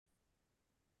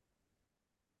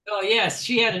Oh yes,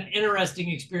 she had an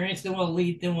interesting experience. Then we'll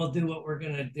lead. Then we'll do what we're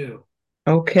gonna do.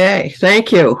 Okay,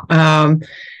 thank you.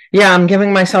 Yeah, I'm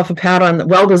giving myself a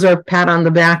well-deserved pat on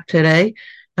the back today.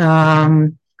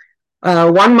 Um,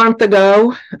 1 month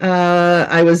ago,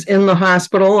 I was in the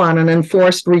hospital on an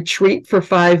enforced retreat for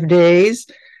 5 days.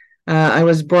 I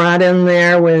was brought in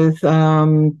there with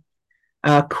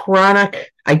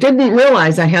chronic. I didn't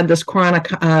realize I had this chronic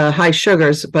high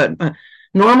sugars, but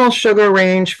normal sugar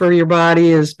range for your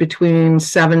body is between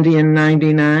 70 and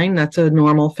 99. That's a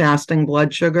normal fasting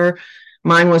blood sugar.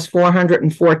 Mine was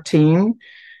 414,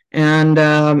 and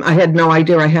I had no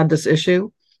idea I had this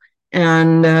issue.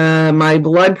 And my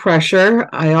blood pressure,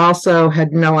 I also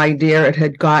had no idea it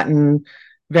had gotten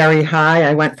very high.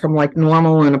 I went from like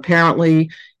normal, and apparently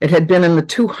it had been in the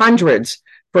 200s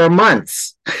for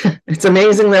months. It's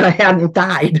amazing that I hadn't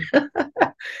died.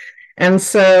 And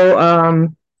so,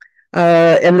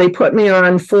 and they put me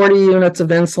on 40 units of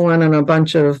insulin and a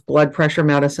bunch of blood pressure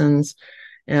medicines.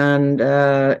 And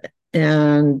all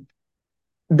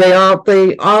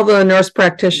the nurse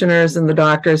practitioners and the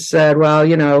doctors said,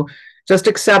 well, just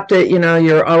accept it.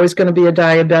 You're always going to be a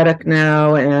diabetic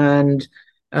now, and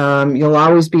you'll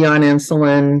always be on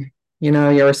insulin.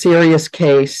 You're a serious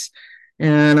case.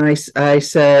 And I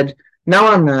said, no,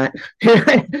 I'm not.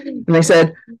 And I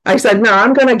said, no,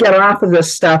 I'm going to get off of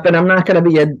this stuff and I'm not going to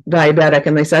be a diabetic.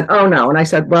 And they said, oh, no. And I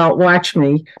said, well, watch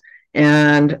me.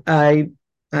 And I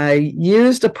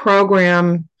used a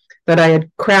program that I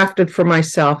had crafted for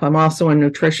myself. I'm also a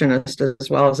nutritionist as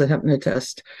well as a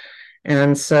hypnotist.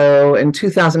 And so in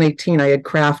 2018, I had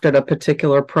crafted a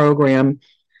particular program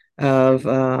of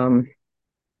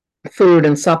food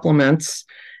and supplements.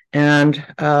 And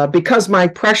because my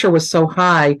pressure was so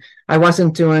high, I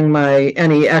wasn't doing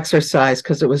any exercise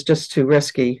because it was just too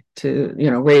risky to,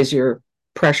 raise your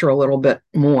pressure a little bit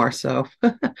more. So,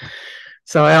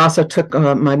 so I also took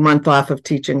my month off of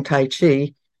teaching Tai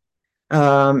Chi.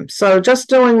 So just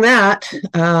doing that,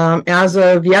 as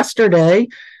of yesterday,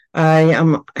 I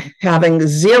am having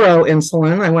zero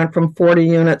insulin. I went from 40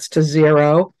 units to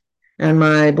zero, and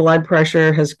my blood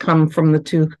pressure has come from the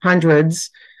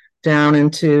 200s down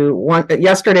into one.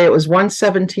 Yesterday it was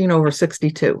 117 over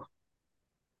 62.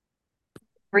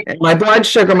 And my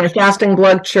fasting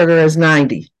blood sugar is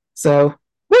 90. So,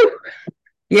 woo,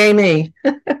 yay me.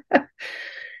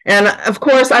 And of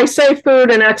course, I say food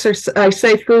and exercise, I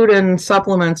say food and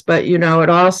supplements, but it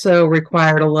also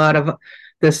required a lot of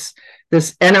this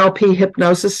this NLP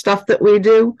hypnosis stuff that we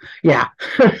do. Yeah.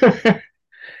 Okay,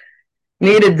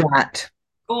 Needed that.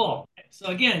 cool. So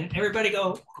again, everybody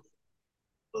go.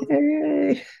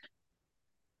 Hey.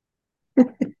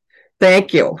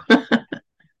 Thank you.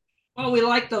 Well, we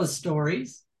like those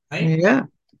stories, right? Yeah.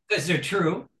 Because they're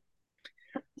true.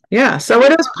 Yeah. So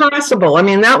it is possible. I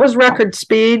mean, that was record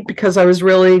speed because I was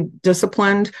really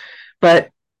disciplined, but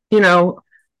you know,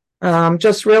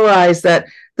 just realize that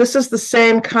this is the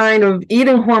same kind of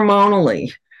eating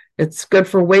hormonally. It's good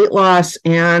for weight loss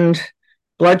and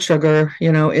blood sugar,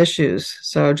 issues.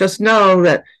 So just know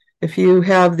that if you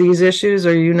have these issues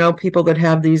or people that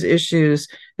have these issues,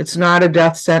 it's not a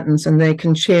death sentence and they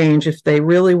can change if they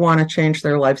really want to change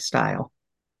their lifestyle.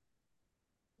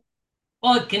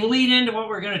 Well, it can lead into what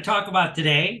we're going to talk about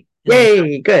today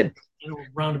Yay, good. in a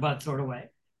roundabout sort of way,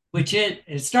 which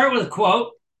is start with a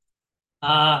quote.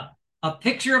 A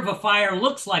picture of a fire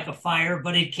looks like a fire,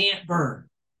 but it can't burn.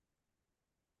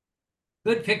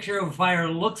 Good picture of a fire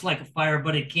looks like a fire,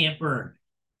 but it can't burn.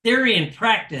 Theory and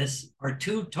practice are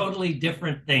two totally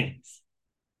different things.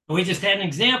 We just had an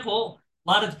example.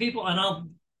 A lot of people, and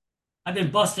I've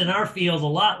been busting our field a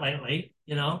lot lately,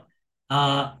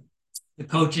 the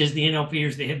coaches, the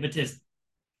NLPers, the hypnotists,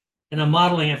 and I'm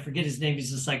modeling, I forget his name,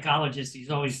 he's a psychologist. He's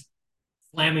always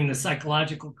slamming the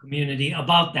psychological community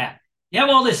about that. You have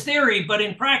all this theory, but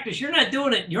in practice, you're not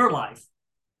doing it in your life,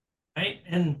 right?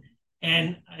 And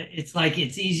it's like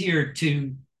it's easier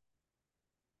to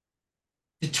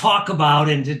talk about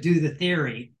and to do the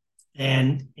theory,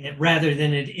 and rather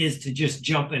than it is to just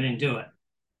jump in and do it.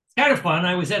 It's kind of fun.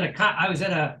 I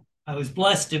was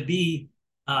blessed to be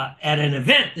at an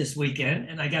event this weekend,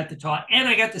 and I got to talk, and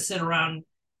I got to sit around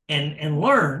and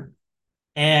learn,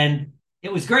 and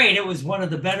it was great. It was one of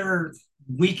the better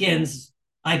weekends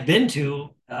I've been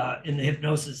to in the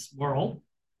hypnosis world.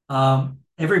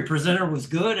 Every presenter was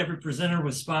good. Every presenter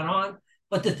was spot on.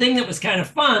 But the thing that was kind of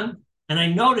fun, and I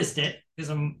noticed it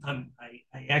because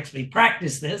I actually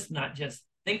practice this, not just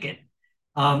think it,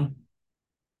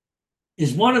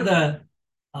 is one of the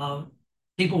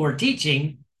people were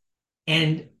teaching,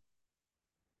 and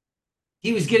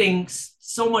he was getting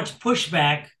so much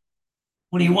pushback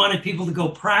when he wanted people to go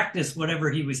practice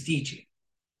whatever he was teaching,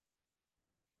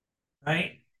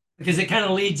 right? Because it kind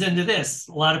of leads into this.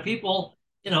 A lot of people,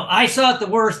 I saw it the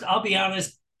worst, I'll be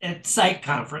honest, at psych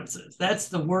conferences. That's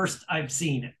the worst I've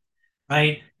seen it,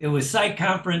 right? It was psych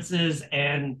conferences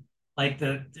and like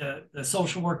the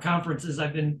social work conferences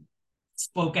I've been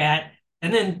spoke at.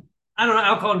 And then, I don't know,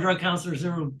 alcohol and drug counselors,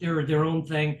 they're their own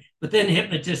thing, but then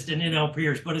hypnotists and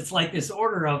NLPers. But it's like this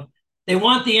order of, they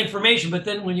want the information, but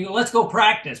then when you go, let's go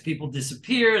practice, people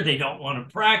disappear. They don't want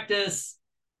to practice,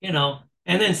 and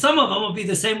then some of them will be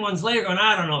the same ones later going,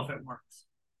 I don't know if it works.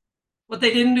 But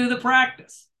they didn't do the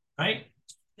practice, right?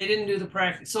 They didn't do the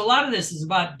practice. So a lot of this is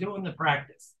about doing the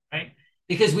practice, right?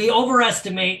 Because we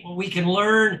overestimate what we can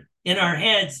learn in our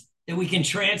heads that we can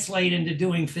translate into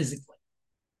doing physically,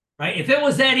 right? If it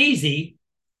was that easy,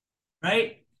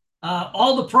 right,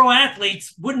 all the pro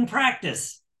athletes wouldn't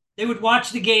practice. They would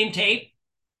watch the game tape,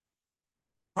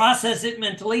 process it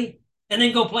mentally, and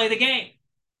then go play the game,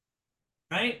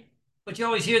 right? But you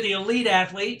always hear the elite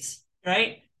athletes,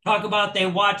 right, talk about they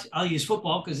watch, I'll use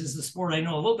football because it's the sport I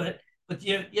know a little bit, but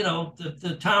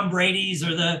the Tom Brady's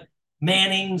or the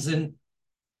Mannings and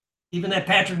even that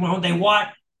Patrick Mahomes, they watch,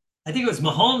 I think it was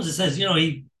Mahomes that says,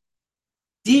 he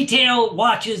detail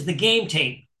watches the game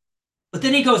tape, but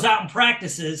then he goes out and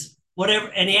practices whatever,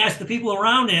 and he asks the people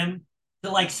around him to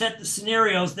like set the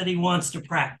scenarios that he wants to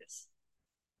practice,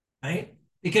 right?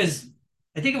 Because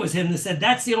I think it was him that said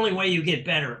that's the only way you get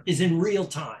better is in real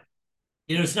time.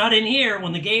 It's not in here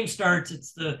when the game starts.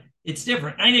 It's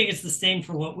different. I think it's the same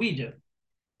for what we do.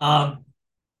 So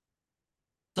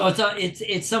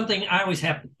it's something I always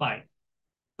have to fight.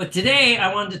 But today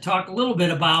I wanted to talk a little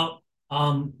bit about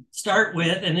start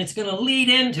with, and it's going to lead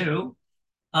into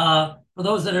for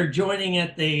those that are joining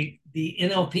at the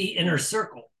NLP Inner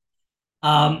Circle.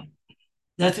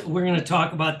 That's we're going to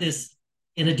talk about this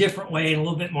in a different way, in a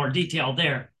little bit more detail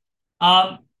there.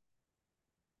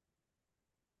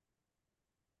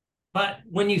 But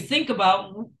when you think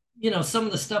about, some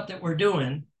of the stuff that we're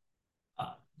doing,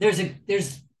 I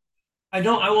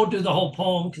won't do the whole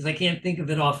poem because I can't think of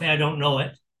it offhand. I don't know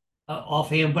it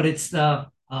offhand, but it's the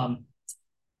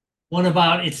one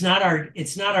about it's not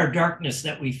our darkness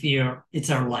that we fear, it's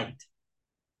our light.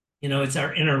 It's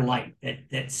our inner light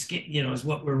that's is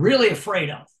what we're really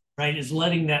afraid of, right? Is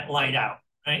letting that light out,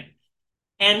 right?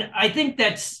 And I think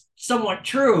that's somewhat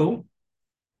true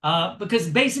because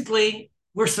basically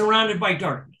we're surrounded by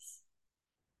darkness,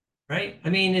 right? I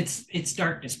mean, it's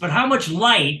darkness, but how much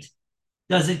light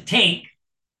does it take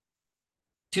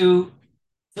to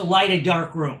light a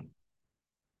dark room,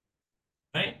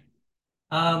 right?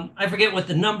 I forget what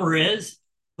the number is,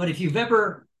 but if you've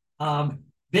ever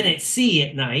been at sea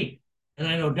at night, and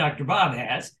I know Dr. Bob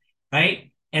has,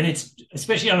 right? And it's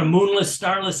especially on a moonless,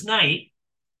 starless night,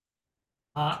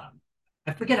 I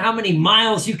forget how many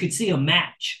miles you could see a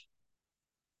match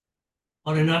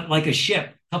on like a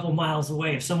ship a couple miles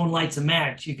away. If someone lights a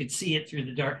match, you could see it through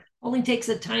the dark. Only takes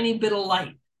a tiny bit of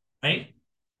light, right?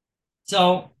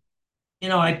 So,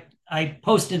 I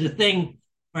posted a thing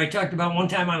where I talked about one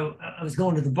time I was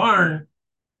going to the barn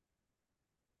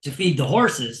to feed the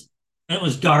horses. And it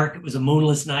was dark. It was a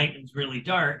moonless night. It was really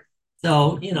dark.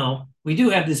 So, we do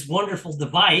have this wonderful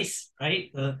device,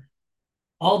 right?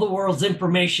 All the world's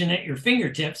information at your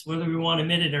fingertips, whether we want to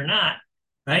admit it or not,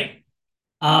 right?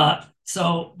 But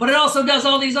it also does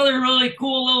all these other really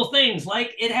cool little things.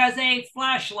 Like it has a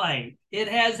flashlight. It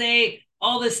has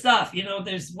all this stuff.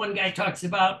 There's one guy talks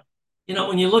about,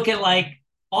 when you look at like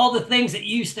all the things that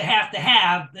you used to have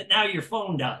that now your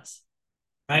phone does,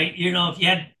 right? If you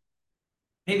had,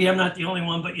 maybe I'm not the only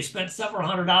one, but you spent several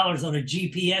 $100s on a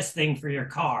GPS thing for your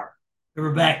car. You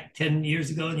were back 10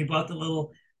 years ago and you bought the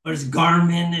little, there's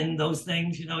Garmin and those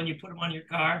things, and you put them on your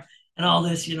car and all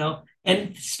this,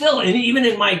 and still, and even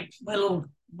in my little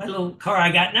car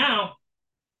I got now,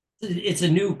 it's a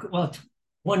new,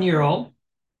 1 year old.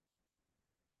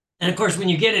 And of course, when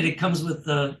you get it, it comes with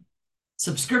the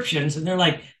subscriptions and they're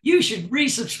like, you should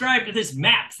resubscribe to this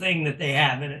map thing that they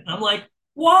have in it. And I'm like,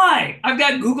 why? I've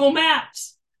got Google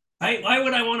Maps, right? Why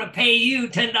would I want to pay you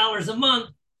 $10 a month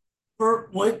for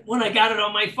when I got it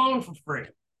on my phone for free,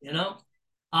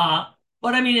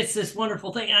 But I mean, it's this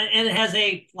wonderful thing, and it has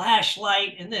a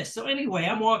flashlight and this. So anyway,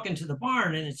 I'm walking to the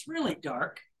barn, and it's really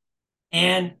dark,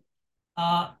 and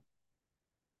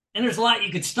there's a lot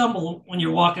you could stumble when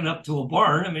you're walking up to a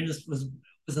barn. I mean, this was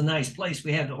a nice place.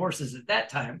 We had the horses at that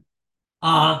time,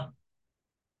 but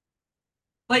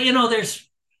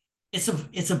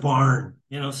it's a barn,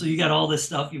 So you got all this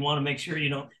stuff you want to make sure you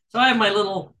don't. So I have my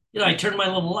little, I turned my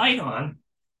little light on.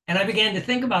 And I began to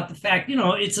think about the fact,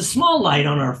 it's a small light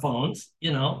on our phones,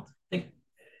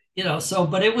 so,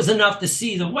 but it was enough to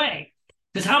see the way.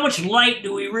 Because how much light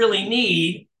do we really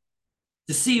need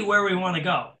to see where we want to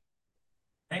go?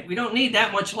 Right? We don't need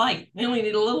that much light. We only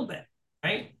need a little bit,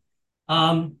 right?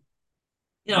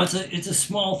 It's a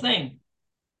small thing,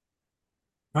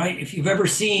 right? If you've ever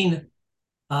seen,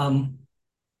 I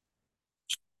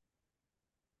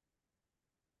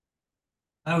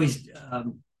always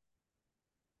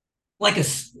like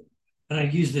and I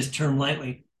use this term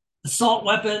lightly, assault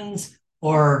weapons,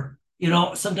 or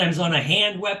sometimes on a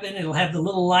hand weapon, it'll have the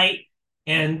little light.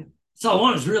 And so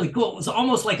one was really cool. It was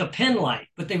almost like a pen light,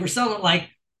 but they were selling it like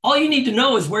all you need to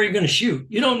know is where you're going to shoot.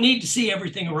 You don't need to see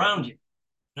everything around you,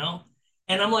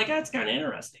 And I'm like, that's kind of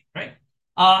interesting, right?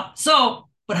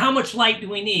 But how much light do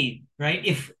we need, right?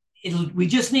 If we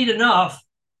just need enough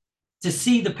to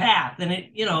see the path, and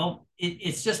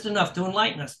it's just enough to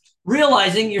enlighten us.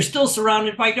 Realizing you're still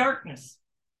surrounded by darkness.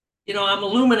 I'm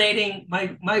illuminating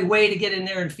my way to get in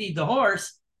there and feed the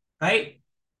horse, right?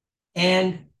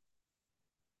 And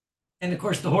of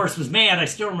course the horse was mad. I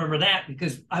still remember that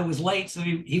because I was late, so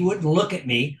he wouldn't look at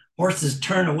me. Horses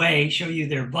turn away, show you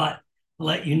their butt to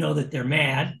let you know that they're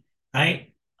mad,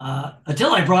 right?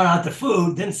 Until I brought out the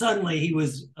food, then suddenly he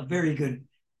was a very good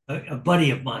a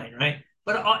buddy of mine, right?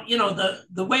 But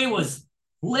the way was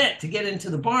lit to get into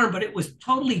the barn, but it was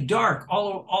totally dark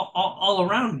all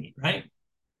around me, right?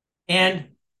 And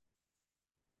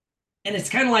it's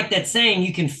kind of like that saying,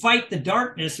 you can fight the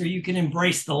darkness or you can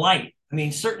embrace the light. I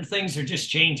mean, certain things are just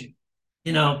changing.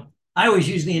 I always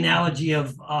use the analogy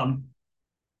of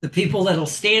the people that'll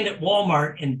stand at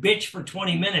Walmart and bitch for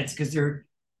 20 minutes because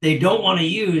they don't want to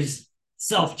use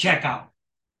self-checkout.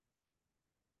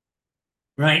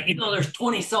 Right? There's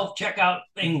 20 self-checkout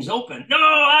things open. No,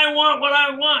 I want what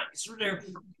I want. So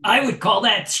I would call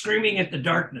that screaming at the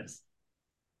darkness.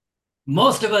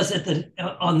 Most of us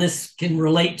on this can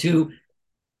relate to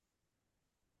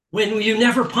when you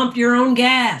never pumped your own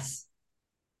gas.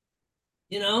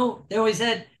 They always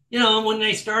had, when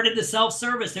they started the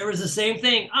self-service, there was the same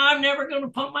thing. I'm never going to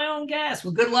pump my own gas.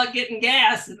 Well, good luck getting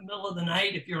gas in the middle of the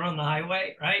night if you're on the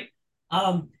highway, right?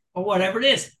 Or whatever it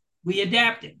is. We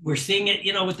adapted. We're seeing it,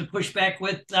 with the pushback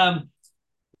with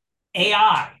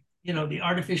AI, the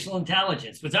artificial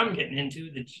intelligence, which I'm getting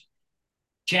into, the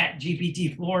chat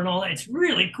GPT-4 and all that. It's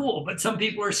really cool, but some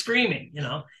people are screaming,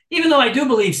 even though I do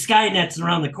believe Skynet's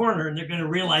around the corner and they're going to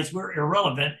realize we're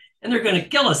irrelevant and they're going to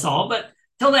kill us all. But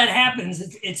till that happens,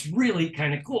 it's really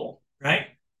kind of cool, right?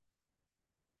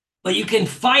 But you can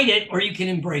fight it or you can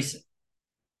embrace it,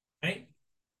 right?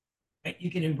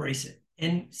 You can embrace it.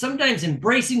 And sometimes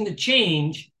embracing the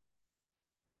change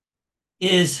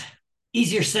is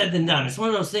easier said than done. It's one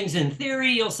of those things in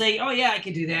theory, you'll say, oh yeah, I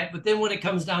can do that. But then when it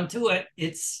comes down to it,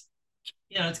 it's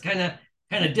kind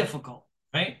of difficult,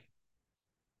 right?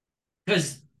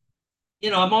 Because,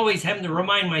 I'm always having to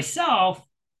remind myself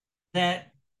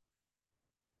that,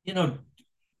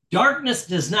 darkness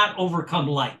does not overcome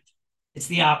light. It's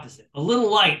the opposite. A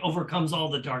little light overcomes all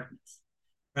the darkness,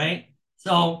 right?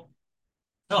 So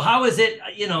how is it,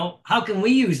 how can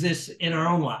we use this in our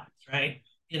own lives, right?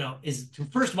 Is to,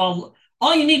 first of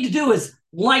all you need to do is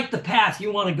light the path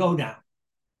you want to go down.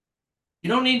 You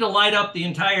don't need to light up the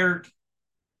entire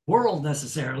world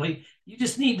necessarily. You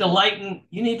just need to light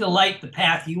the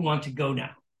path you want to go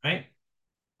down, right?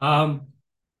 Kind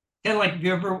of like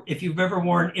if you've ever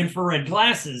worn infrared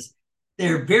glasses,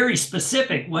 they're very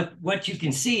specific what you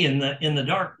can see in the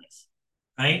darkness,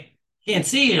 right? You can't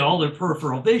see all the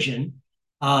peripheral vision.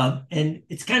 And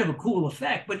it's kind of a cool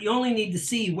effect, but you only need to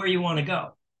see where you want to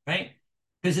go, right?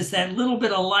 Because it's that little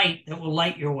bit of light that will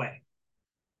light your way.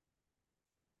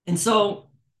 And so,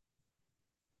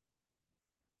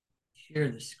 share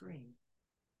the screen.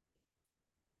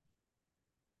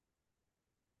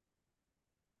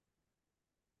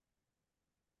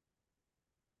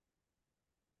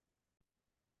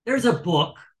 There's a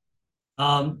book,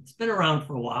 it's been around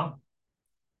for a while,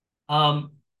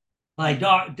 by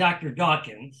Dr.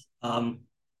 Dawkins,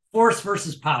 Force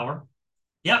versus Power.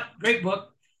 Yep, great book.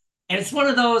 And it's one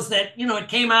of those that, it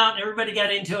came out and everybody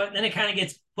got into it, and then it kind of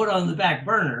gets put on the back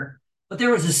burner. But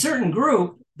there was a certain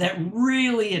group that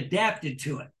really adapted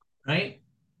to it, right?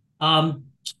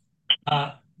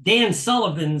 Dan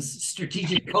Sullivan's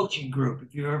strategic coaching group,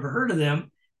 if you've ever heard of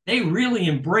them, they really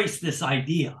embrace this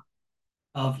idea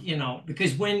of,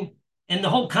 because and the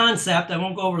whole concept, I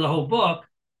won't go over the whole book,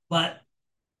 but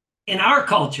in our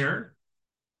culture,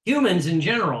 humans in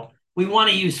general, we want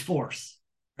to use force,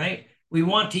 right? We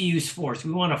want to use force.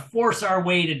 We want to force our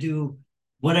way to do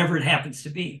whatever it happens to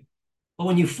be. But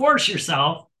when you force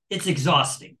yourself, it's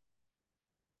exhausting,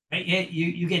 right?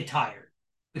 You get tired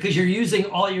because you're using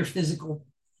all your physical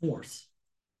force.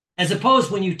 As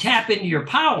opposed when you tap into your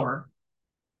power,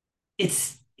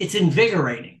 it's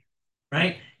invigorating,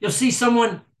 right? You'll see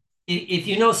someone, if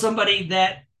you know somebody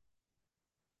that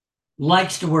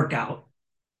likes to work out,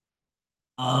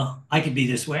 I could be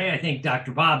this way. I think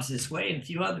Dr. Bob's this way and a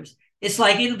few others. It's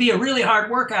like it'll be a really hard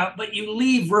workout, but you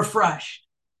leave refreshed.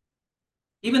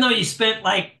 Even though you spent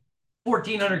like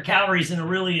 1,400 calories in a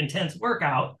really intense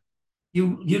workout,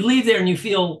 you leave there and you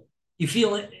feel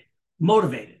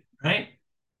motivated, right?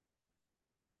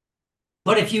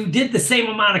 But if you did the same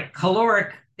amount of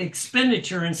caloric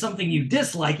expenditure in something you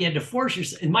dislike, you had to force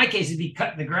yourself. In my case, it'd be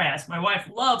cutting the grass. My wife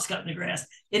loves cutting the grass.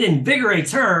 It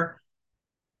invigorates her.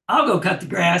 I'll go cut the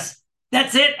grass.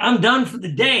 That's it. I'm done for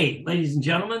the day, ladies and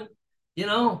gentlemen. You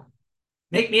know,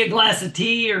 make me a glass of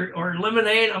tea or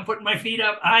lemonade. I'm putting my feet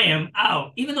up. I am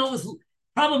out. Even though it was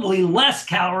probably less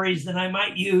calories than I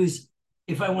might use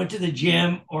if I went to the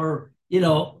gym or, you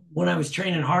know, when I was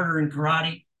training harder in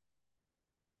karate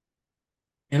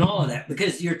and all of that,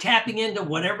 because you're tapping into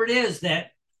whatever it is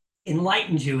that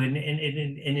enlightens you and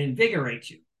invigorates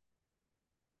you,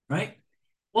 right?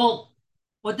 Well,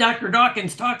 what Dr.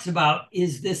 Dawkins talks about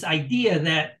is this idea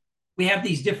that we have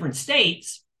these different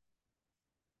states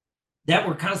that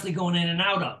we're constantly going in and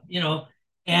out of, you know,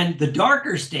 and the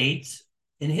darker states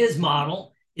in his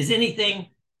model is anything,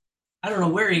 I don't know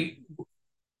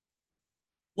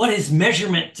what his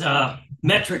measurement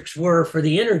metrics were for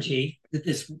the energy that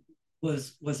this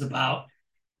was about,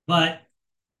 but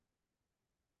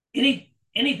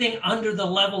anything under the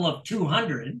level of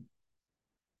 200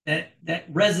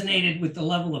 that resonated with the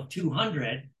level of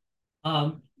 200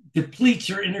 depletes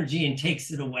your energy and takes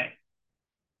it away.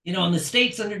 You know, and the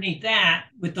states underneath that,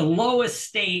 with the lowest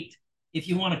state, if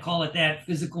you want to call it that,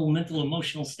 physical, mental,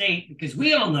 emotional state, because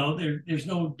we all know there's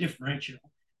no differential.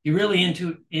 You really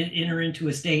enter into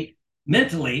a state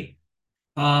mentally,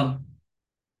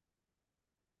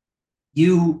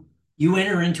 you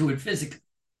enter into it physically.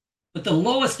 But the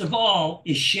lowest of all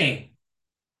is shame.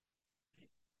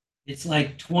 It's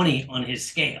like 20 on his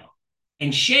scale.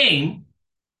 And shame,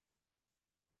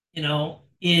 you know,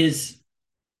 is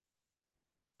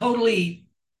totally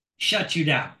shuts you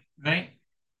down, right?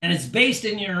 And it's based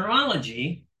in your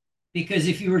neurology, because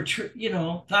if you were,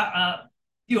 a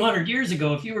few hundred years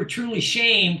ago, if you were truly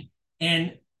shamed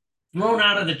and thrown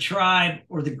out of the tribe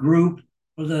or the group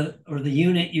or the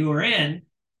unit you were in,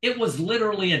 it was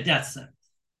literally a death sentence,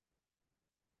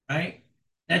 right?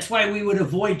 That's why we would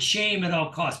avoid shame at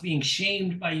all costs, being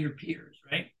shamed by your peers,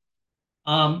 right?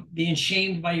 Being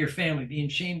shamed by your family, being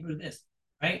shamed for this,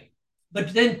 right?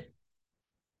 But then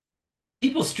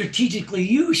people strategically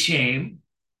use shame,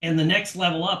 and the next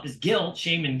level up is guilt,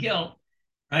 shame and guilt,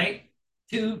 right?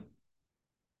 To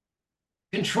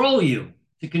control you,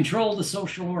 to control the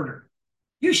social order.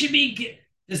 You should be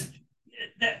this,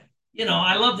 that, you know,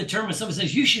 I love the term when someone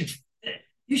says you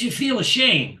should feel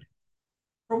ashamed.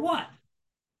 For what?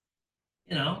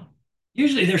 You know,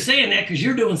 usually they're saying that because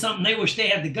you're doing something they wish they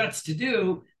had the guts to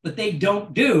do, but they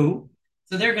don't do.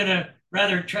 So they're going to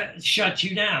rather shut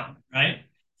you down, right?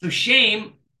 So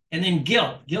shame and then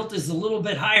guilt. Guilt is a little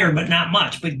bit higher, but not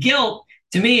much. But guilt,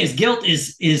 to me, is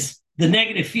the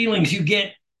negative feelings you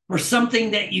get for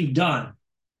something that you've done.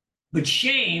 But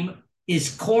shame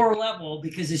is core level,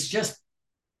 because it's just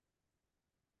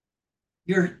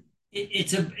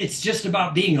it's just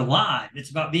about being alive.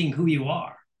 It's about being who you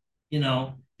are. You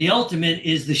know, the ultimate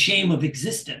is the shame of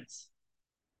existence,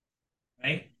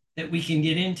 right? That we can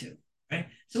get into, right?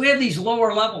 So we have these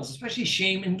lower levels, especially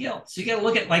shame and guilt. So you got to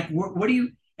look at like, what do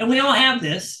you, and we all have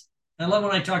this. I love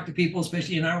when I talk to people,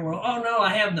 especially in our world. Oh no, I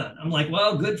have none. I'm like,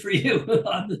 well, good for you.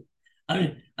 I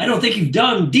mean, I don't think you've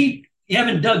dug deep. You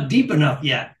haven't dug deep enough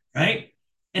yet, right?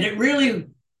 And it really,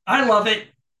 I love it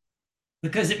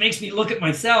because it makes me look at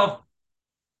myself,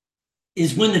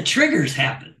 is when the triggers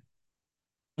happen.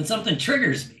 When something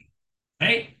triggers me,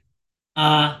 right?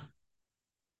 That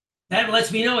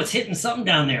lets me know it's hitting something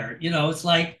down there. You know, it's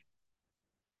like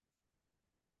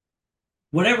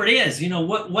whatever it is. You know,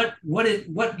 what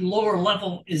lower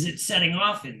level is it setting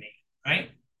off in me,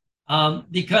 right?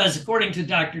 Because according to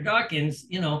Dr. Dawkins,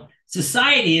 you know,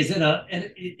 society is at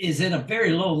a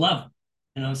very low level.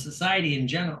 You know, society in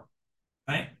general,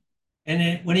 right?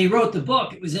 And when he wrote the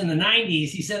book, it was in the 90s.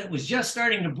 He said it was just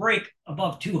starting to break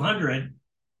above 200.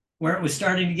 Where it was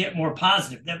starting to get more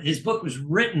positive. His book was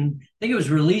written, I think it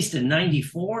was released in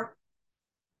 94,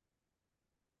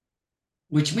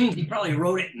 which means he probably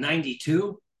wrote it in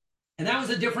 92. And that was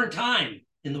a different time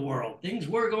in the world. Things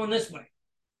were going this way.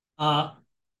 I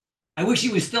wish he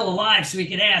was still alive so he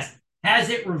could ask,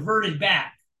 has it reverted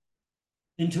back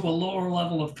into a lower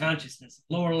level of consciousness,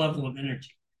 lower level of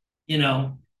energy? you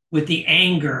know, with the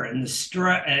anger and the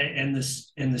stress and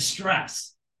the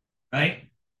stress, right?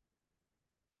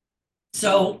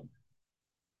 So,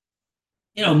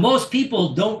 most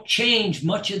people don't change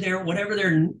much of their whatever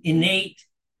their innate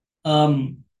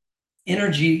um,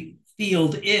 energy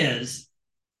field is.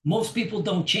 Most people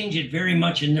don't change it very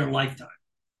much in their lifetime,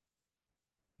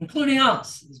 including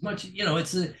us. As much,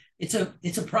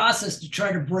 it's a process to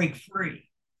try to break free,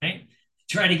 right? To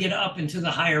try to get up into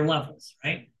the higher levels,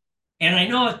 right? And I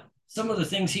know some of the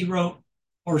things he wrote,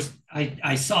 or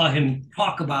I saw him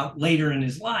talk about later in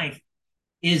his life,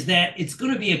 is that it's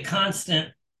going to be a constant.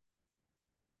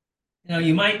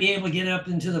 You might be able to get up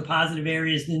into the positive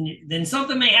areas, then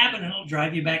something may happen and it'll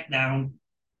drive you back down,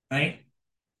 right?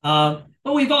 But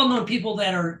we've all known people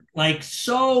that are like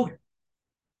so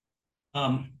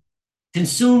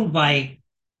consumed by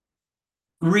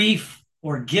grief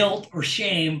or guilt or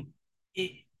shame,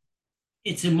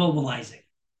 it's immobilizing.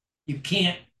 You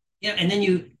can't, yeah, and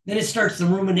then it starts the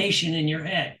rumination in your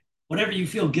head. Whatever you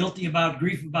feel guilty about,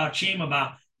 grief about, shame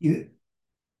about, you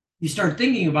start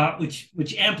thinking about,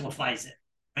 which amplifies it,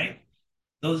 right?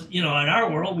 Those, in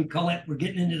our world, we call it, we're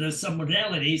getting into those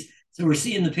submodalities. So we're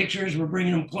seeing the pictures, we're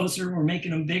bringing them closer, we're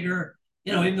making them bigger.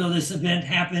 Even though this event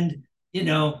happened,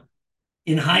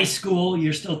 in high school,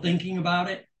 you're still thinking about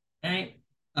it, right?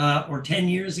 Or 10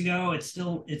 years ago, it's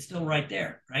still right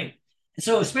there, right? And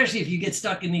so especially if you get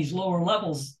stuck in these lower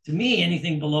levels, to me,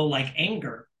 anything below like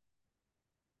anger,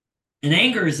 and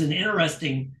anger is an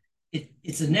interesting,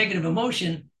 it's a negative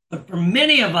emotion, but for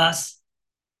many of us,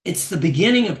 it's the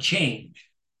beginning of change,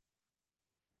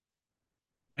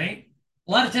 right?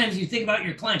 A lot of times you think about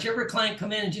your clients. You ever a client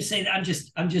come in and just say, I'm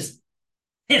just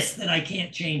pissed that I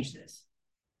can't change this,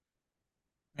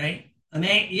 right?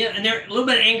 Yeah, and they're a little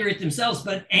bit angry at themselves,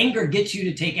 but anger gets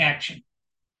you to take action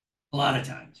a lot of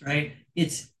times, right?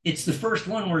 It's the first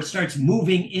one where it starts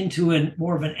moving into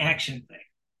more of an action thing,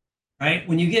 right?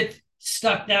 When you get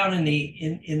stuck down in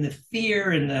the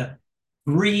fear and the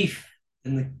grief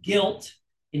and the guilt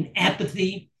and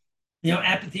apathy,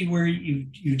 apathy where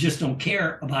you just don't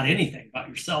care about anything, about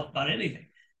yourself, about anything.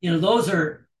 Those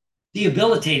are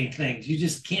debilitating things. You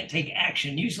just can't take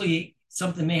action. Usually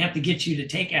something may have to get you to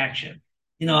take action.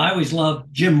 I always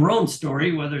love Jim Rohn's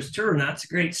story, whether it's true or not, it's a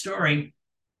great story,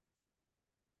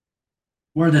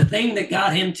 where the thing that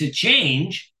got him to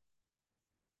change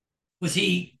was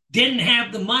he didn't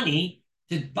have the money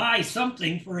to buy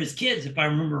something for his kids, if I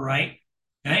remember right.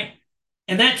 Right.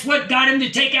 And that's what got him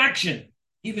to take action.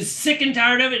 He was sick and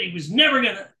tired of it. He was never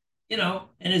going to,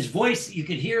 and his voice, you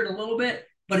could hear it a little bit,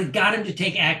 but it got him to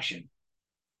take action.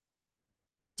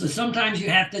 So sometimes you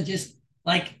have to just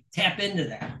like tap into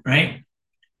that, right?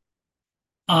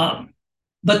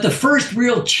 But the first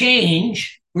real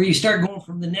change where you start going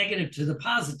from the negative to the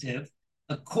positive,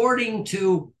 according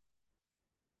to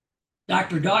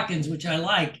Dr. Dawkins, which I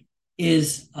like,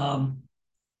 is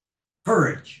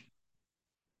courage,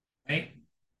 right?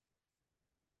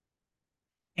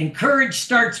 And courage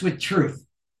starts with truth.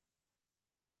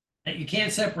 That you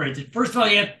can't separate it. First of all,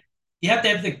 you have to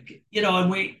have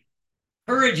the,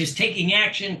 courage is taking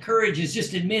action. Courage is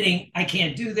just admitting, I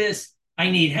can't do this. I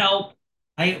need help.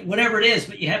 Whatever it is,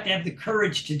 but you have to have the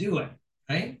courage to do it,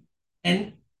 right?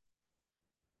 And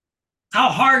how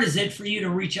hard is it for you to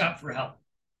reach out for help?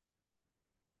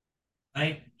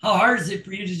 Right? How hard is it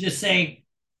for you to just say,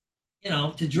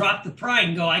 to drop the pride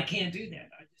and go, I can't do that.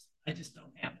 I just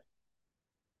don't have it.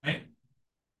 Right?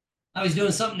 I was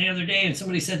doing something the other day and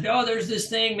somebody said, oh, there's this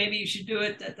thing, maybe you should do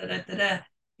it,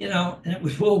 and it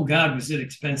was, oh God, was it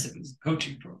expensive? It was a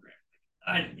coaching program.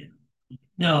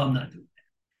 No, I'm not doing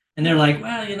that. And they're like,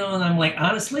 well, and I'm like,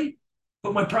 honestly,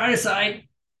 put my pride aside,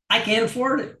 I can't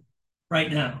afford it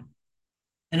right now.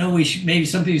 I know maybe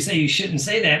some people say you shouldn't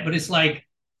say that, but it's like,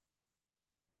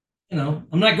 I'm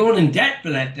not going in debt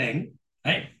for that thing,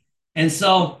 right? And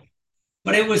so,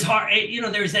 but it was hard,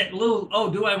 there's that little,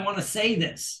 oh, do I want to say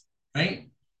this, right?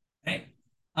 Right.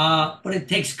 But it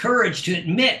takes courage to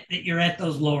admit that you're at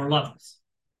those lower levels,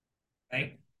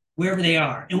 right? Wherever they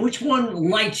are. And which one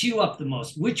lights you up the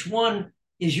most? Which one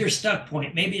is your stuck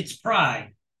point? Maybe it's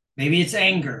pride. Maybe it's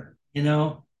anger,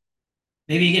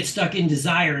 Maybe you get stuck in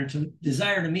desire. And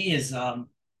desire to me is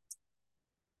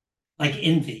like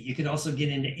envy. You could also get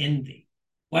into envy.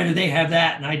 Why do they have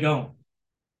that and I don't?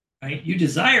 Right? You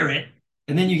desire it,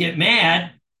 and then you get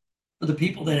mad for the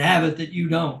people that have it that you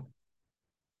don't.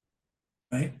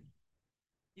 Right?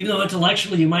 Even though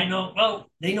intellectually you might know, well,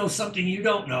 they know something you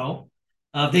don't know.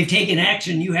 They've taken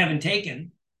action you haven't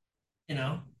taken, and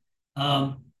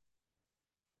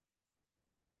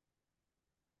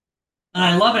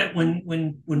I love it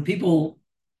when people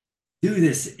do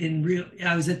this in real.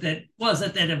 I was at that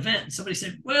event. And somebody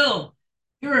said, "Will,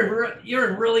 you're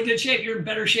in really good shape. You're in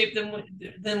better shape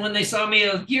than when they saw me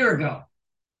a year ago."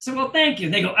 So, well, thank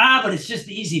you. They go, but it's just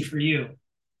easy for you,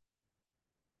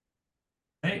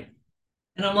 right?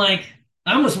 And I'm like,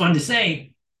 I almost wanted to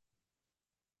say,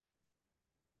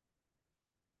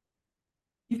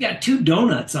 you've got two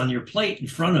donuts on your plate in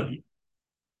front of you.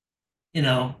 You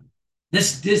know,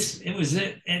 this it was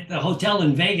at the hotel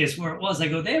in Vegas where it was. I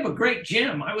go, they have a great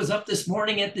gym. I was up this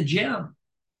morning at the gym.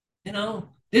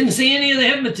 Didn't see any of the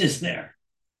hypnotists there.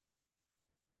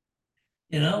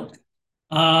 And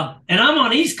I'm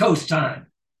on East Coast time.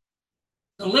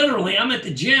 So literally, I'm at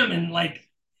the gym and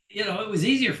it was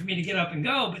easier for me to get up and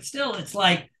go. But still, it's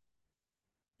like,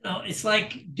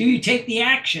 do you take the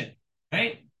action,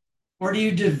 right? Or do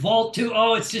you default to,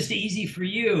 it's just easy for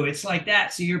you? It's like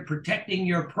that. So you're protecting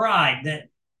your pride that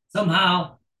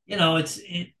somehow, and I've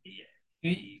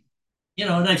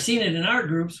seen it in our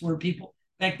groups where people,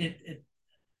 in fact,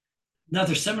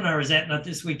 another seminar I was at, not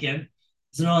this weekend,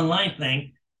 it's an online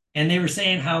thing. And they were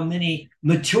saying how many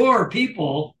mature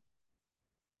people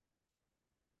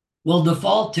will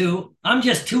default to, I'm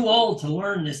just too old to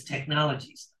learn this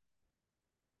technology stuff,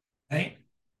 right?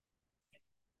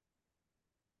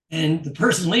 And the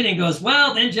person leading goes,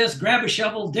 well, then just grab a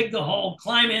shovel, dig the hole,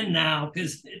 climb in now,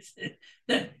 because it's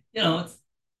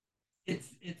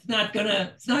not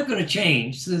gonna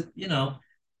change. So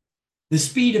the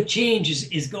speed of change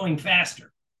is going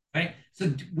faster, right?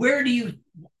 So where do you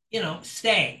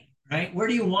stay, right? Where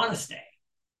do you want to stay,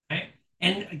 right?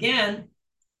 And again,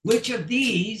 which of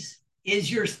these is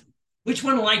which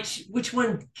one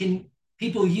can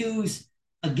people use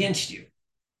against you?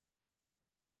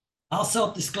 I'll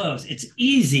self-disclose. It's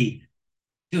easy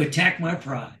to attack my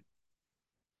pride.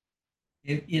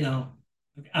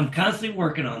 I'm constantly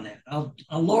working on that. I'll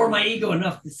lower my ego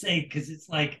enough to say, because it's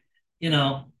like,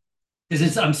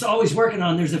 because I'm always working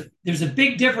on. There's a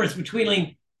big difference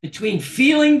between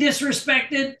feeling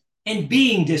disrespected and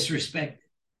being disrespected,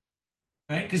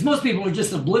 right? Because most people are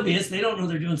just oblivious. They don't know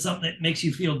they're doing something that makes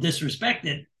you feel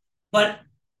disrespected. But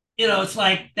it's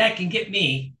like that can get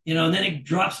me, and then it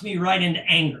drops me right into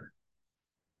anger.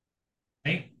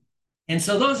 Right. And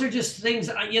so those are just things,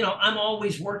 I'm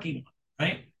always working on,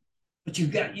 right? But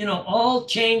you've got, all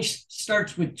change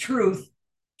starts with truth.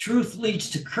 Truth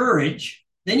leads to courage.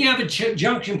 Then you have a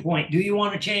junction point. Do you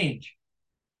want to change?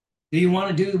 Do you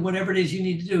want to do whatever it is you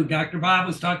need to do? Dr. Bob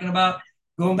was talking about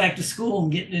going back to school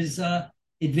and getting his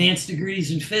advanced degrees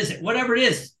in physics, whatever it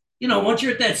is. Once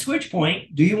you're at that switch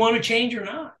point, do you want to change or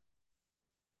not?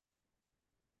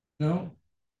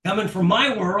 Coming from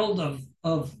my world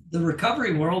of the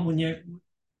recovery world, when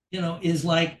is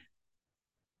like,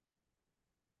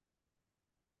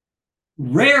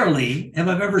 rarely have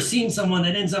I ever seen someone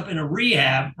that ends up in a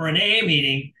rehab or an AA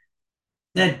meeting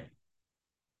that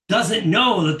doesn't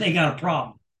know that they got a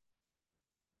problem.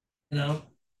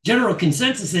 General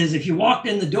consensus is if you walked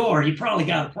in the door, you probably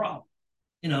got a problem.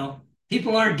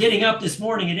 People aren't getting up this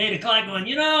morning at 8:00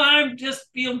 going, I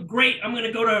just feel great. I'm going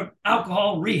to go to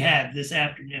alcohol rehab this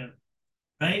afternoon,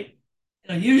 right?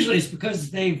 Usually it's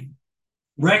because they've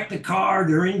wrecked the car,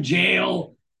 they're in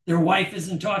jail, their wife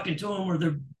isn't talking to them, or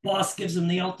their boss gives them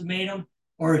the ultimatum,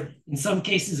 or in some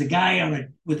cases, a guy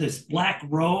with this black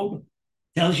robe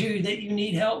tells you that you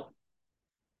need help,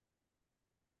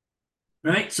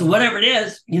 right? So whatever it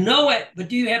is, it, but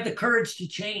do you have the courage to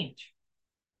change?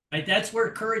 Right? That's where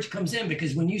courage comes in,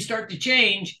 because when you start to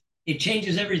change, it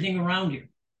changes everything around you.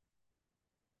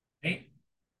 Right?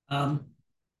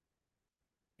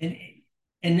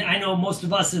 And I know most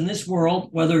of us in this world,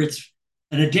 whether it's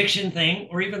an addiction thing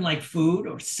or even like food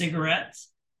or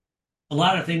cigarettes, a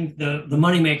lot of things, the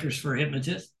money makers for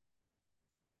hypnotists,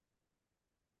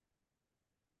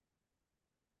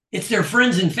 it's their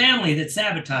friends and family that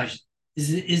sabotage.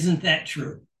 Isn't that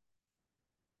true?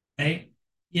 Right?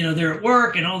 They're at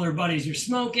work and all their buddies are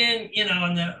smoking,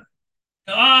 and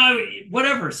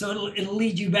whatever. So it'll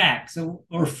lead you back. So,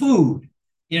 or food,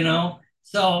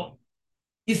 so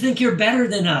you think you're better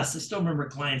than us. I still remember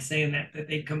clients saying that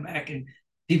they'd come back and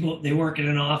they work in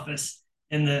an office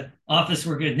and the office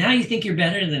worker, now you think you're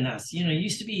better than us.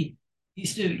 Used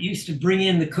to bring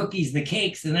in the cookies, the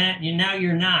cakes and that, and now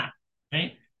you're not,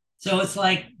 right? So it's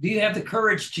like, do you have the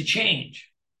courage to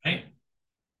change, right?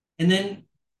 And then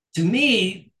to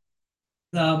me,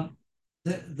 the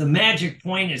magic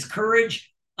point is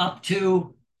courage up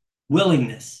to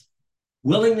willingness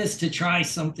to try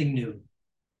something new.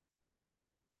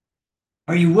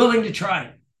 Are you willing to try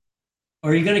it?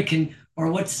 Or are you going to,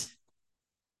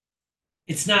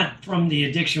 it's not from the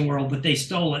addiction world, but they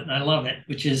stole it and I love it,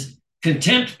 which is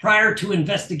Contempt prior to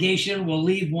investigation will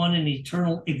leave one in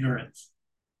eternal ignorance.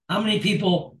 How many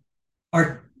people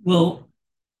will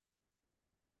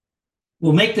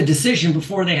make the decision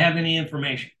before they have any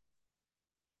information?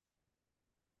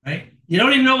 Right? You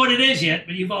don't even know what it is yet,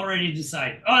 but you've already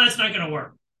decided, oh, that's not going to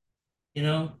work. You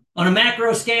know, on a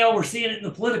macro scale, we're seeing it in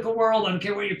the political world. I don't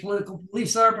care what your political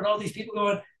beliefs are, but all these people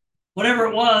going, whatever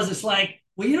it was, it's like,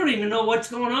 well, you don't even know what's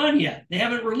going on yet. They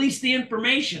haven't released the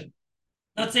information.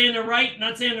 Not saying they're right,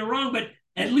 not saying they're wrong, but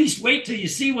at least wait till you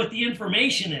see what the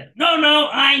information is. No,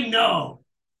 I know.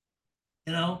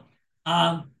 You know,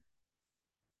 I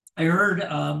heard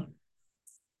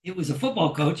it was a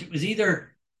football coach. It was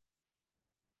either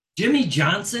Jimmy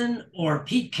Johnson or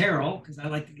Pete Carroll, because I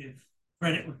like to give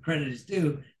credit where credit is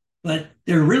due, but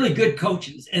they're really good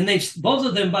coaches. And they've both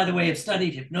of them, by the way, have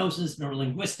studied hypnosis,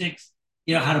 neurolinguistics,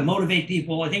 you know, how to motivate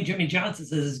people. I think Jimmy Johnson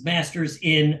says his master's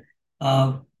in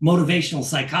motivational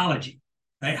psychology,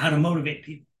 right? How to motivate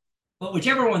people. But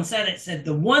whichever one said it, said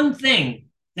the one thing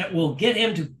that will get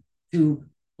him to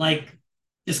like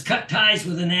just cut ties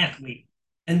with an athlete.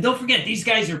 And don't forget, these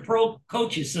guys are pro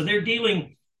coaches, so they're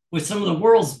dealing with some of the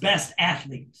world's best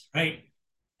athletes, right?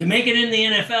 To make it in the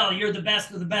NFL, you're the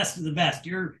best of the best of the best.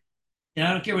 I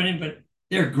don't care what anybody, but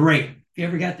they're great. If you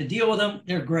ever got to deal with them,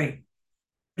 they're great.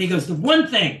 But he goes, the one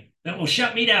thing that will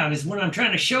shut me down is when I'm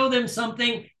trying to show them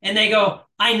something and they go,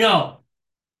 I know,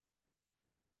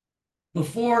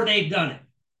 before they've done it.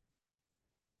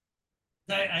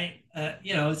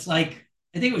 It's like,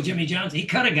 I think it was Jimmy Johnson. He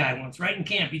cut a guy once right in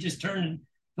camp. He just turned and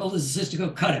told his assistant to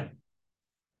go cut him.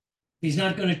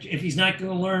 If he's not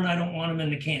gonna learn, I don't want him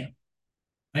in the camp,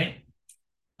 right?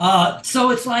 So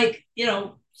it's like,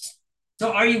 so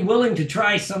are you willing to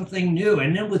try something new?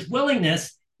 And then with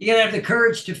willingness, you gotta have the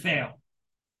courage to fail.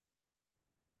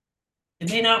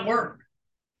 It may not work.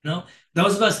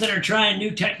 Those of us that are trying new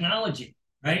technology,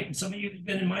 right? And some of you have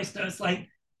been in my stuff. It's like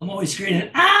I'm always screaming,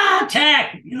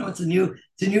 tech! It's a new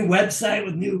website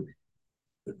with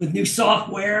new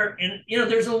software, and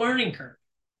there's a learning curve,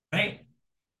 right?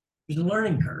 There's a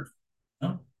learning curve.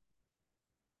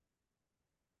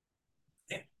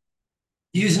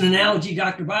 Use an analogy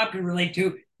Dr. Bob can relate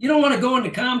to. You don't want to go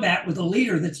into combat with a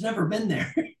leader that's never been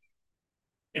there.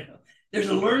 There's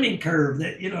a learning curve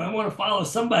that, I want to follow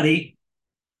somebody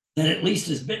that at least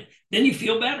has been, then you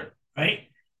feel better, right?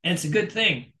 And it's a good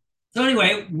thing. So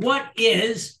anyway, what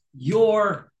is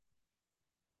your,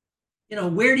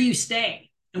 where do you stay?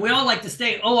 And we all like to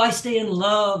stay, I stay in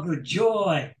love or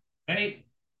joy, right?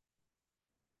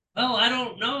 Well, I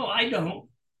don't know. I don't.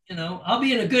 I'll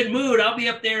be in a good mood. I'll be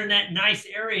up there in that nice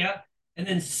area, and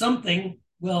then something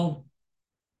will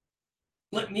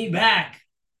flip me back,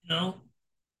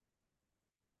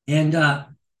 And so,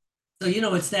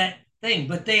 it's that thing.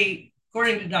 But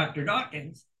according to Dr.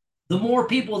 Dawkins, the more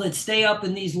people that stay up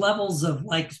in these levels of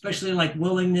especially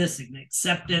willingness and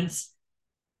acceptance,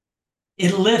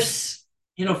 it lifts,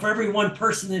 for every one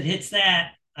person that hits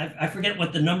that, I forget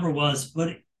what the number was,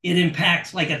 but it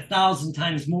impacts 1,000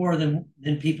 times more than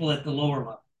people at the lower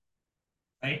level,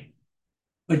 right?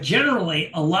 But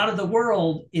generally, a lot of the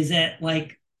world is at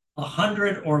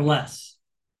 100 or less.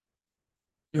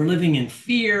 They're living in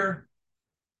fear,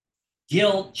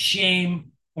 guilt,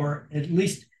 shame, or at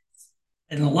least,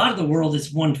 and a lot of the world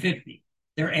is 150.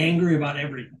 They're angry about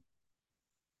everything,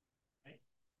 right?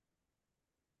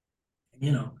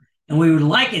 And we would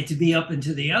like it to be up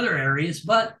into the other areas,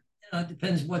 but it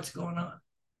depends what's going on.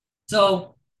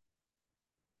 So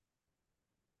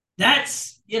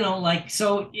that's, where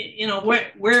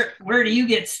do you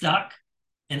get stuck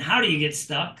and how do you get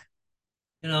stuck?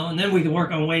 And then we can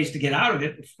work on ways to get out of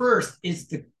it. But first, it's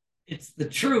the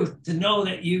truth to know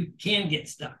that you can get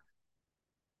stuck.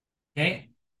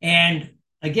 Okay. And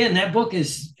again, that book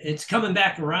it's coming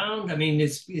back around. I mean,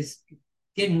 it's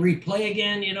getting replay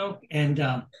again,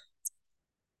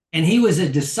 and he was a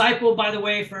disciple, by the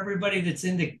way, for everybody that's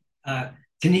into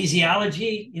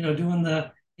kinesiology, doing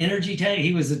the energy test.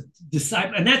 He was a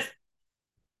disciple. And that's,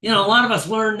 a lot of us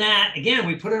learn that. Again,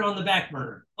 we put it on the back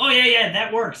burner. Oh, yeah,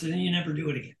 that works. And then you never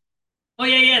do it again. Oh,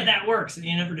 yeah, that works. And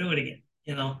you never do it again.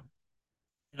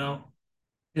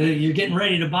 You're getting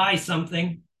ready to buy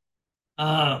something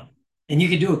and you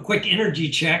can do a quick energy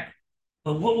check.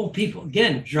 But what will people,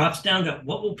 again, drops down to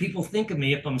what will people think of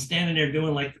me if I'm standing there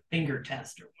doing the finger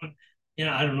test or one,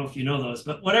 I don't know if you know those,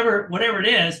 but whatever it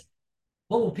is,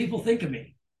 what will people think of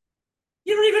me?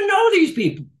 You don't even know these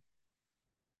people,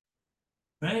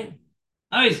 right?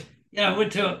 I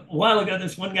went to a while ago,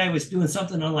 this one guy was doing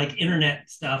something on internet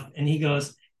stuff, and he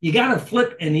goes, you got to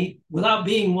flip, and without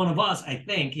being one of us, I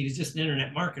think, he was just an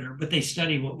internet marketer, but they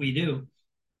study what we do.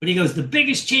 But he goes, the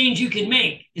biggest change you can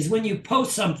make is when you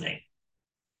post something.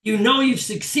 You know you've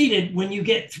succeeded when you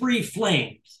get 3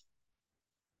 flames.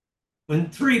 When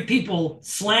 3 people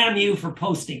slam you for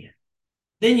posting it,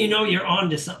 then you know you're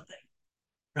on to something,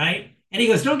 right? And he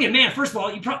goes, don't get mad. First of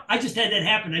all, I just had that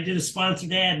happen. I did a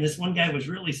sponsored ad, and this one guy was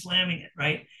really slamming it,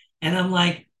 right? And I'm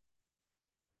like,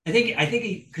 I think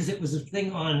because it was a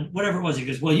thing on whatever it was. He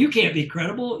goes, well, you can't be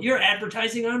credible. You're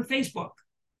advertising on Facebook,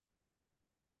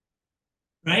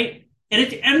 right? And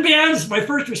to be honest, my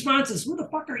first response is, who the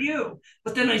fuck are you?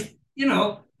 But then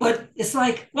but it's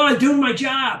like, well, I'm doing my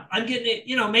job. I'm getting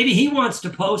it, maybe he wants to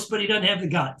post, but he doesn't have the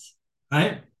guts,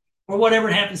 right? Or whatever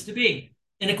it happens to be.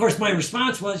 And of course, my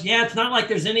response was, yeah, it's not like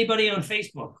there's anybody on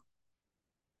Facebook.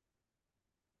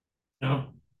 No.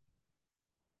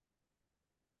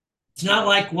 It's not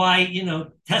like why,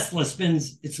 Tesla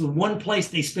it's the one place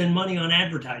they spend money on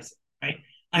advertising, right?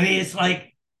 I mean, it's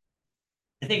like,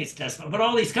 I think it's Tesla, but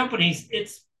all these companies,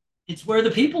 it's where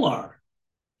the people are.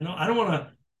 I don't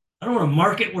want to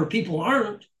market where people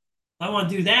aren't. If I want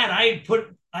to do that,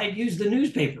 I use the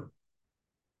newspaper,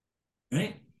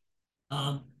 right?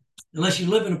 Unless you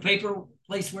live in a paper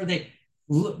place where they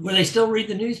still read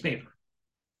the newspaper.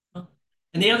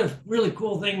 And the other really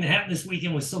cool thing that happened this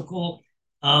weekend was so cool.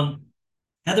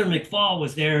 Heather McFall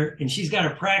was there, and she's got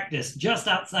a practice just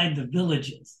outside the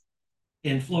Villages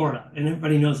in Florida. And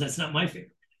everybody knows that's not my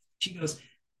favorite. She goes,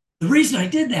 the reason I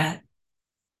did that,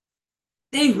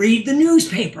 they read the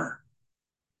newspaper.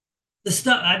 The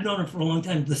stuff, I've known her for a long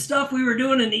time. The stuff we were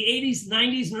doing in the 80s,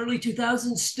 90s, and early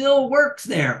 2000s still works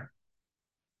there.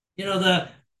 The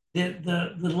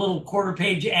little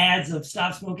quarter-page ads of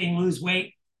stop smoking, lose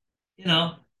weight,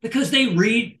 because they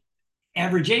read.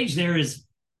 Average age there is,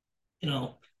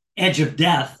 edge of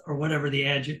death or whatever the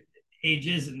age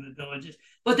is in the Villages,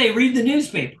 but they read the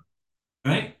newspaper,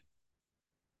 right?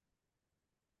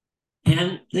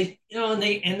 And they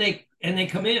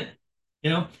come in,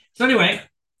 So anyway,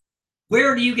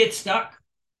 where do you get stuck?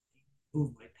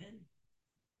 Ooh, my pen.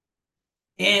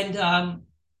 And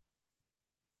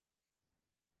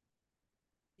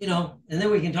and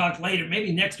then we can talk later.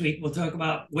 Maybe next week we'll talk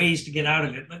about ways to get out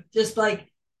of it. But just like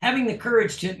having the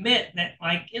courage to admit that,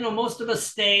 most of us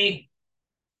stay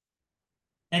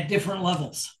at different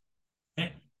levels,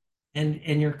 okay? And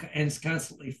it's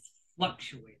constantly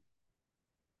fluctuating.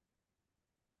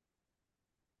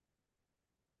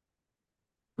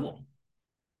 Cool.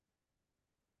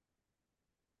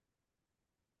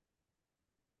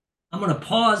 I'm going to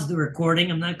pause the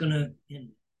recording. I'm not going to end.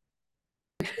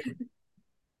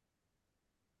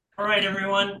 All right,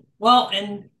 everyone. Well,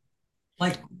 and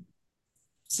like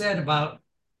said about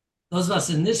those of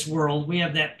us in this world, we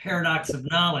have that paradox of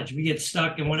knowledge. We get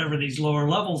stuck in whatever these lower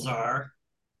levels are.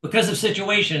 Because of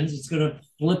situations, it's going to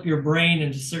flip your brain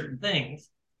into certain things.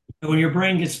 And when your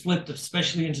brain gets flipped,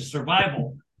 especially into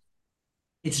survival,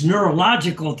 it's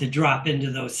neurological to drop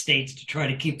into those states to try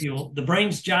to keep you. The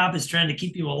brain's job is trying to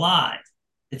keep you alive.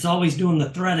 It's always doing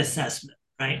the threat assessment,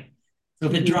 right? So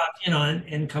if it drops,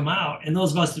 and come out, and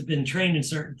those of us have been trained in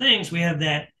certain things, we have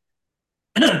that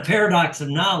paradox of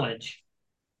knowledge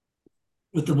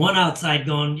with the one outside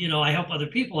going, I help other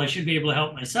people, I should be able to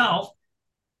help myself.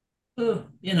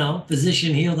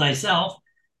 Physician, heal thyself,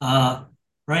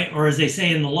 right? Or as they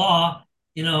say in the law,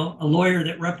 a lawyer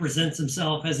that represents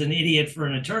himself as an idiot for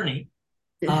an attorney.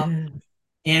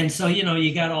 And so,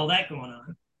 you got all that going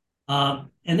on.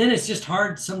 And then it's just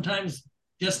hard sometimes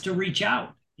just to reach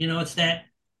out. It's that,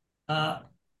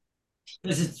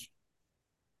 because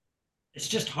it's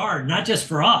just hard, not just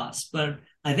for us, but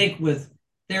I think with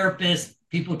therapists,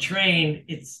 people trained,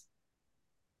 it's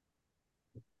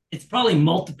probably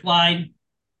multiplied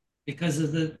because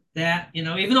of that,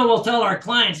 even though we'll tell our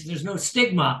clients there's no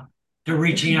stigma to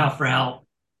reaching out for help,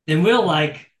 then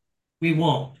we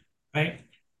won't, right?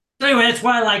 So anyway, that's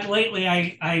why lately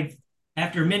I've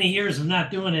after many years of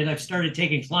not doing it, I've started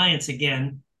taking clients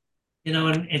again,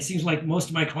 and it seems like most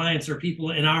of my clients are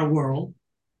people in our world,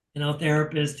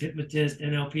 therapists, hypnotists,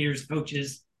 NLPers,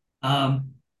 coaches. So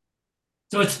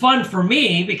it's fun for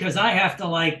me because I have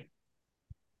to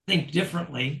think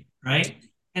differently, right?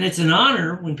 And it's an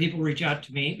honor when people reach out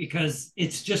to me because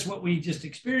it's just what we just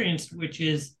experienced, which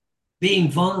is being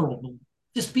vulnerable,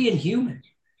 just being human,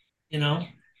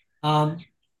 So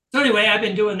anyway, I've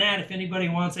been doing that. If anybody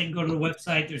wants, they can go to the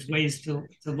website. There's ways to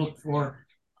look for,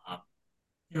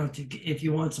 if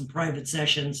you want some private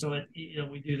sessions. So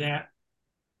we do that,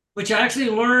 which I actually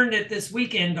learned at this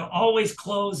weekend to always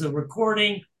close a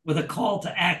recording with a call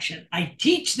to action. I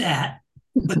teach that,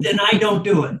 but then I don't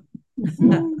do it. I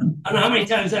don't know how many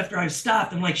times after I've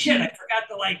stopped, I'm like, shit, I forgot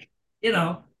to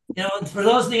You know, and for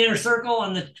those in the inner circle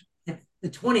on the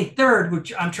 23rd,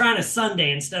 which I'm trying a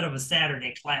Sunday instead of a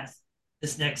Saturday class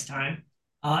this next time.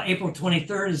 April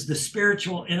 23rd is the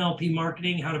spiritual NLP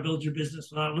marketing, how to build your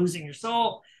business without losing your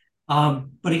soul.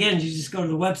 But again, you just go to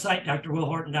the website,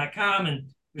 drwillhorton.com, and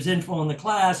there's info on the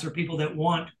class or people that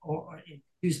want or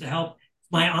choose to help.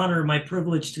 It's my honor, my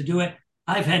privilege to do it.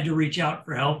 I've had to reach out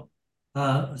for help,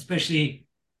 especially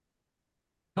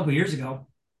a couple of years ago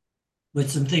with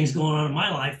some things going on in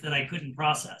my life that I couldn't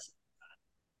process.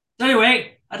 So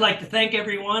anyway, I'd like to thank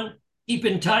everyone. Keep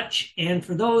in touch. And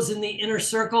for those in the inner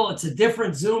circle, it's a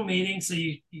different Zoom meeting, so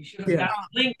you should have got a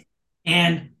link.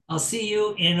 And I'll see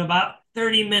you in about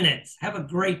 30 minutes. Have a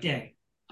great day.